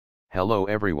Hello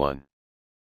everyone.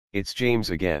 It's James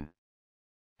again.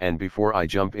 And before I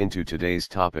jump into today's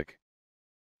topic,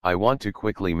 I want to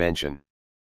quickly mention,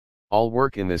 all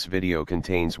work in this video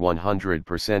contains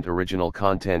 100% original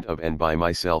content of and by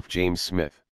myself, James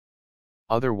Smith,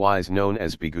 otherwise known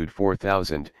as Bgood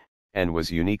 4000, and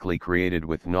was uniquely created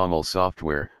with NAWMAL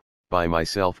software, by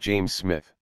myself, James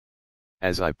Smith.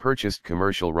 As I purchased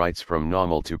commercial rights from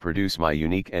NAWMAL to produce my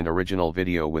unique and original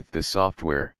video with this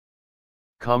software,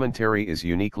 commentary is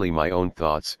uniquely my own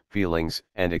thoughts, feelings,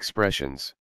 and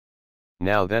expressions.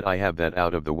 Now that I have that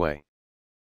out of the way,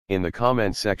 in the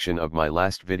comment section of my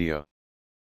last video,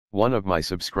 one of my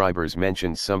subscribers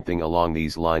mentioned something along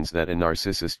these lines that a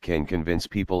narcissist can convince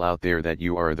people out there that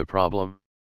you are the problem.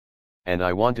 And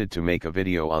I wanted to make a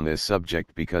video on this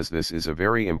subject because this is a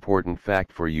very important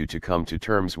fact for you to come to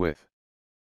terms with.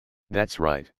 That's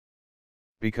right.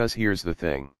 Because here's the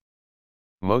thing.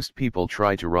 Most people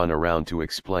try to run around to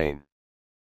explain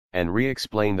and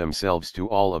re-explain themselves to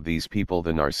all of these people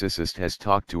the narcissist has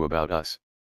talked to about us.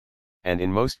 And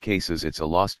in most cases it's a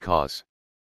lost cause.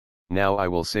 Now I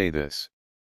will say this.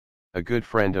 A good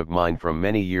friend of mine from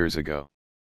many years ago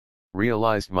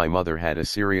realized my mother had a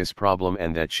serious problem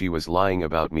and that she was lying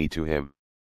about me to him.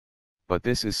 But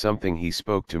this is something he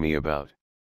spoke to me about.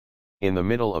 In the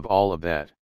middle of all of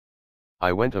that,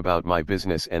 I went about my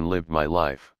business and lived my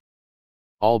life,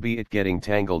 albeit getting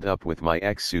tangled up with my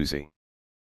ex Susie.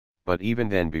 But even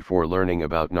then, before learning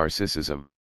about narcissism,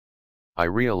 I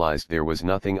realized there was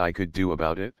nothing I could do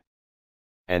about it.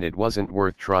 And it wasn't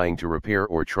worth trying to repair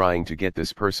or trying to get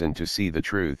this person to see the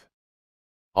truth.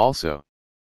 Also,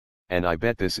 and I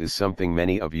bet this is something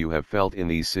many of you have felt in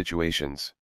these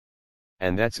situations,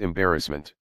 and that's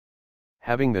embarrassment.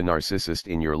 Having the narcissist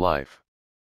in your life,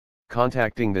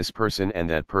 contacting this person and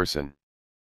that person,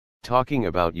 talking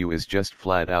about you is just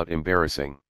flat out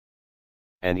embarrassing.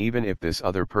 And even if this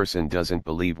other person doesn't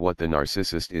believe what the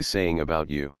narcissist is saying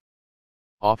about you,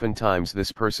 oftentimes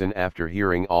this person, after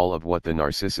hearing all of what the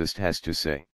narcissist has to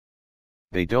say,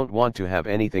 they don't want to have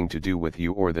anything to do with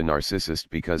you or the narcissist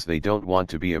because they don't want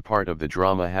to be a part of the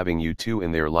drama having you two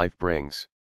in their life brings.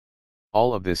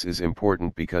 All of this is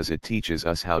important because it teaches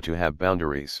us how to have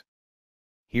boundaries.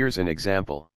 Here's an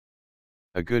example.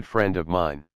 A good friend of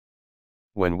mine,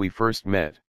 when we first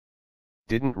met,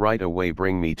 didn't right away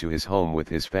bring me to his home with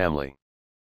his family.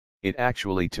 It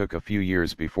actually took a few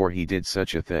years before he did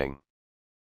such a thing.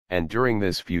 And during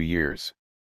this few years,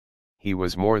 he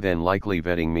was more than likely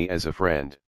vetting me as a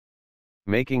friend,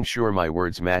 making sure my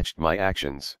words matched my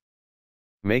actions,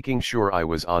 making sure I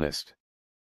was honest,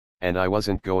 and I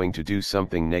wasn't going to do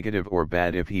something negative or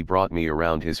bad if he brought me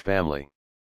around his family.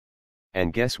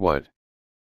 And guess what?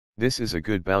 This is a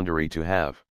good boundary to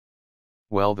have.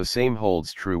 Well, the same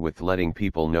holds true with letting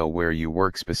people know where you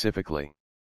work specifically,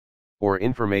 or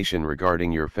information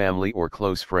regarding your family or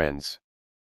close friends.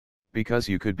 Because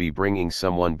you could be bringing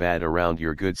someone bad around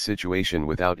your good situation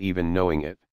without even knowing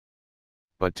it.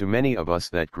 But to many of us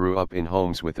that grew up in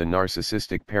homes with a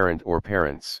narcissistic parent or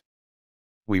parents,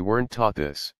 we weren't taught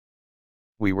this.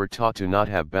 We were taught to not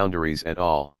have boundaries at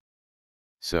all.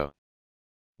 So,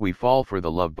 we fall for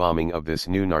the love bombing of this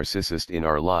new narcissist in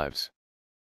our lives.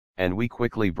 And we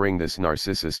quickly bring this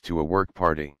narcissist to a work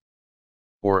party,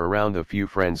 or around a few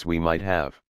friends we might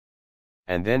have.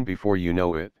 And then before you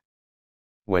know it,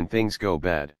 when things go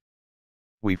bad,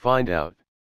 we find out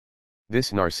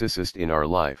this narcissist in our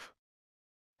life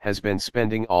has been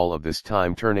spending all of this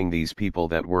time turning these people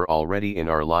that were already in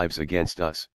our lives against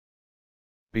us.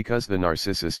 Because the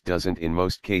narcissist doesn't in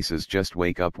most cases just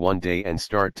wake up one day and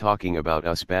start talking about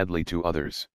us badly to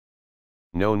others.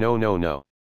 No, no, no, no.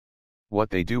 What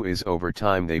they do is over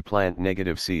time they plant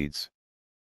negative seeds,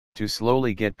 to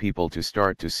slowly get people to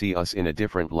start to see us in a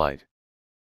different light.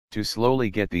 To slowly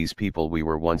get these people we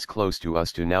were once close to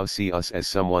us to now see us as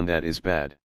someone that is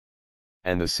bad.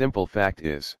 And the simple fact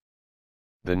is,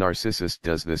 the narcissist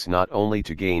does this not only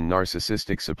to gain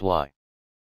narcissistic supply,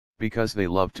 because they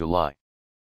love to lie.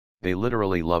 They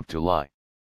literally love to lie.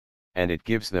 And it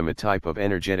gives them a type of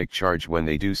energetic charge when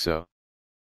they do so.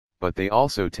 But they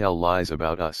also tell lies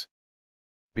about us,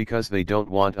 because they don't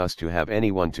want us to have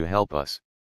anyone to help us,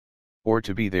 or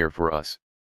to be there for us.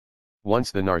 Once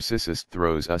the narcissist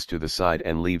throws us to the side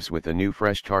and leaves with a new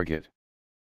fresh target.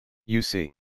 You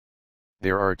see,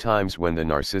 there are times when the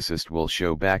narcissist will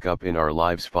show back up in our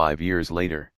lives 5 years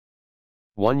later,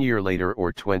 1 year later,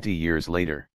 or 20 years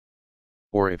later.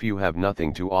 Or if you have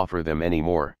nothing to offer them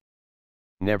anymore.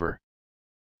 Never.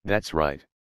 That's right.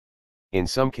 In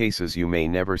some cases you may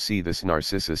never see this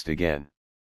narcissist again.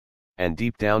 And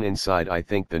deep down inside I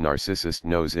think the narcissist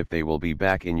knows if they will be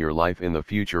back in your life in the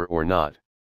future or not.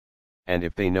 And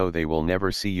if they know they will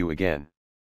never see you again,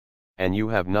 and you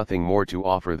have nothing more to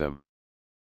offer them,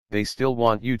 they still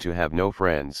want you to have no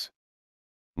friends,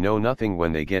 no nothing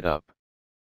when they get up,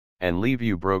 and leave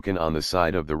you broken on the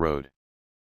side of the road.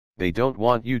 They don't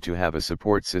want you to have a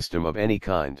support system of any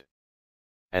kind.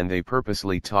 And they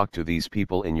purposely talk to these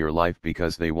people in your life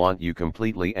because they want you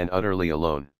completely and utterly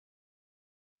alone.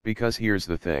 Because here's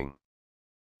the thing.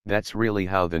 That's really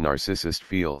how the narcissist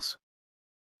feels.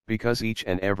 Because each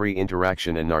and every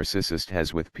interaction a narcissist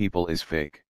has with people is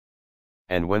fake.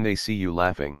 And when they see you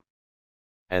laughing,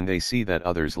 and they see that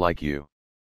others like you,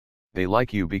 they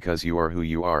like you because you are who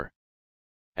you are.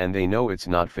 And they know it's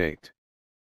not faked.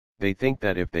 They think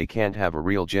that if they can't have a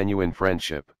real genuine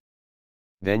friendship,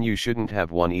 then you shouldn't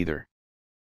have one either.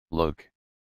 Look.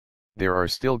 There are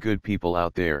still good people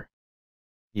out there.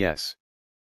 Yes.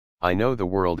 I know the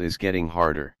world is getting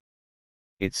harder.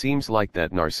 It seems like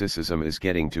that narcissism is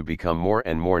getting to become more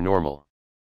and more normal.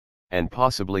 And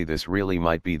possibly this really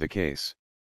might be the case.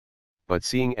 But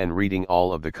seeing and reading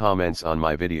all of the comments on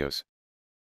my videos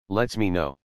lets me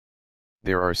know.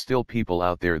 There are still people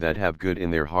out there that have good in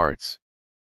their hearts.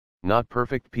 Not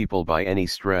perfect people by any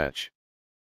stretch.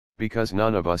 Because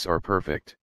none of us are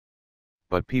perfect.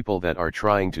 But people that are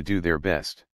trying to do their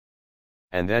best.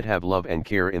 And that have love and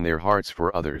care in their hearts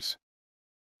for others.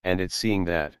 And it's seeing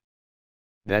that.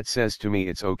 That says to me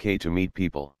it's okay to meet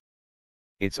people.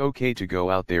 It's okay to go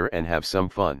out there and have some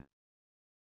fun.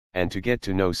 And to get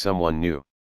to know someone new.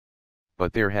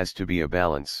 But there has to be a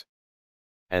balance.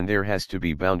 And there has to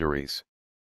be boundaries.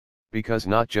 Because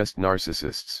not just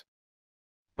narcissists,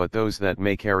 but those that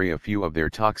may carry a few of their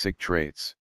toxic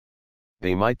traits,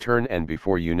 they might turn and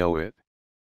before you know it,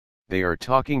 they are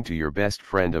talking to your best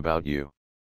friend about you.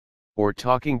 Or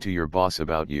talking to your boss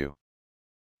about you.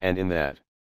 And in that,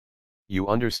 you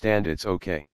understand it's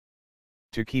okay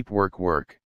to keep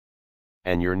work.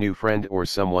 And your new friend or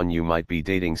someone you might be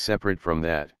dating separate from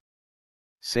that.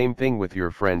 Same thing with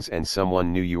your friends and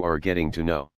someone new you are getting to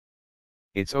know.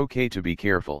 It's okay to be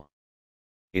careful.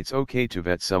 It's okay to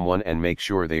vet someone and make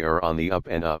sure they are on the up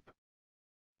and up.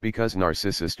 Because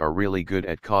narcissists are really good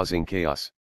at causing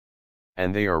chaos.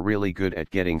 And they are really good at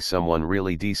getting someone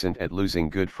really decent at losing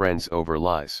good friends over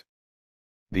lies.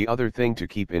 The other thing to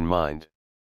keep in mind.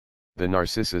 The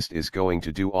narcissist is going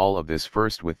to do all of this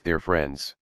first with their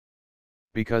friends.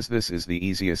 Because this is the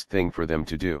easiest thing for them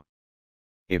to do.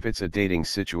 If it's a dating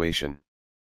situation,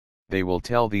 they will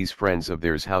tell these friends of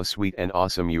theirs how sweet and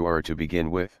awesome you are to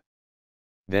begin with.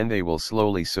 Then they will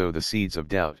slowly sow the seeds of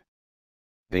doubt.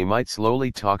 They might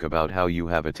slowly talk about how you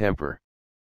have a temper.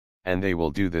 And they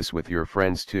will do this with your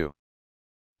friends too.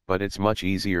 But it's much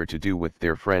easier to do with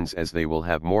their friends as they will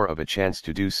have more of a chance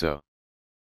to do so.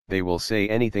 They will say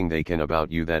anything they can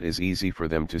about you that is easy for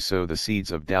them to sow the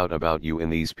seeds of doubt about you in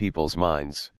these people's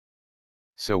minds.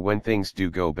 So when things do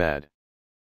go bad,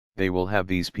 they will have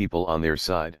these people on their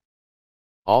side.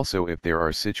 Also, if there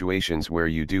are situations where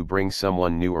you do bring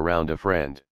someone new around a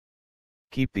friend,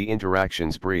 keep the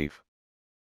interactions brief.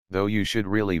 Though you should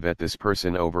really vet this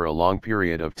person over a long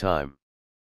period of time.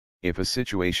 If a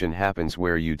situation happens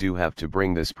where you do have to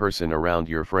bring this person around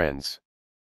your friends,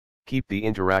 keep the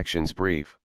interactions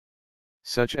brief.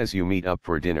 Such as you meet up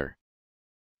for dinner.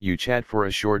 You chat for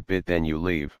a short bit then you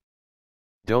leave.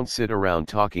 Don't sit around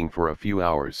talking for a few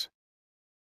hours.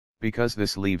 Because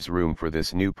this leaves room for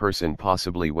this new person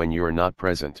possibly when you're not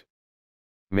present.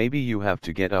 Maybe you have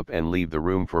to get up and leave the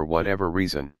room for whatever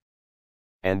reason.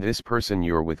 And this person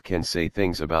you're with can say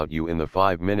things about you in the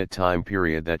 5-minute time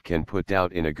period that can put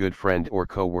doubt in a good friend or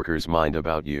coworker's mind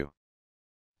about you.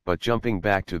 But jumping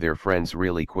back to their friends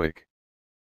really quick.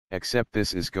 Except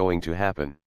this is going to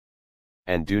happen.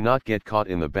 And do not get caught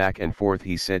in the back and forth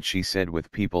he said she said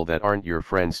with people that aren't your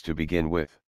friends to begin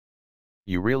with.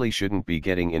 You really shouldn't be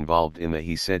getting involved in the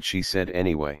he said she said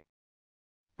anyway.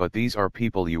 But these are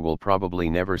people you will probably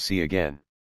never see again.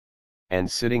 And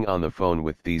sitting on the phone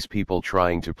with these people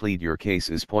trying to plead your case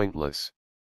is pointless.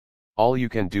 All you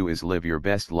can do is live your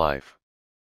best life.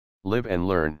 Live and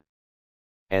learn.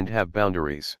 And have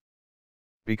boundaries.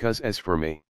 Because as for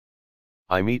me,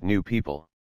 I meet new people.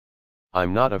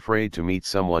 I'm not afraid to meet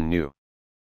someone new.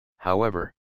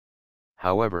 However,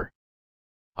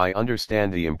 I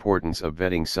understand the importance of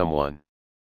vetting someone.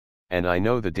 And I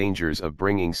know the dangers of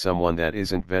bringing someone that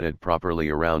isn't vetted properly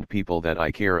around people that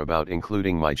I care about,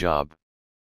 including my job.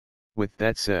 With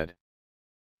that said,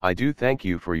 I do thank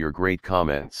you for your great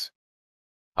comments.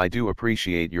 I do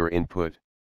appreciate your input.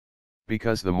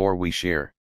 Because the more we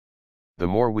share, the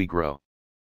more we grow.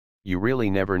 You really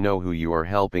never know who you are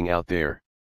helping out there.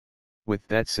 With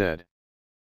that said,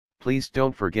 Please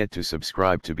don't forget to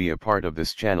subscribe to be a part of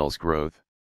this channel's growth.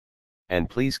 And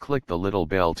please click the little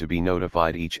bell to be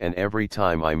notified each and every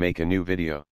time I make a new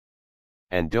video.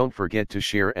 And don't forget to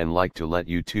share and like to let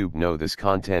YouTube know this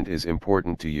content is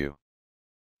important to you.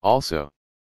 Also,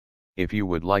 if you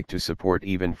would like to support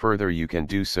even further, you can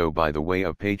do so by the way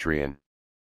of Patreon.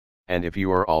 And if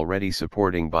you are already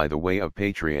supporting by the way of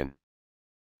Patreon,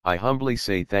 I humbly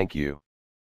say thank you.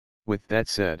 With that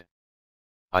said,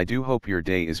 I do hope your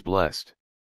day is blessed.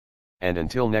 And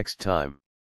until next time,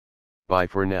 bye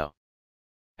for now.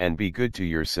 And be good to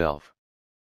yourself.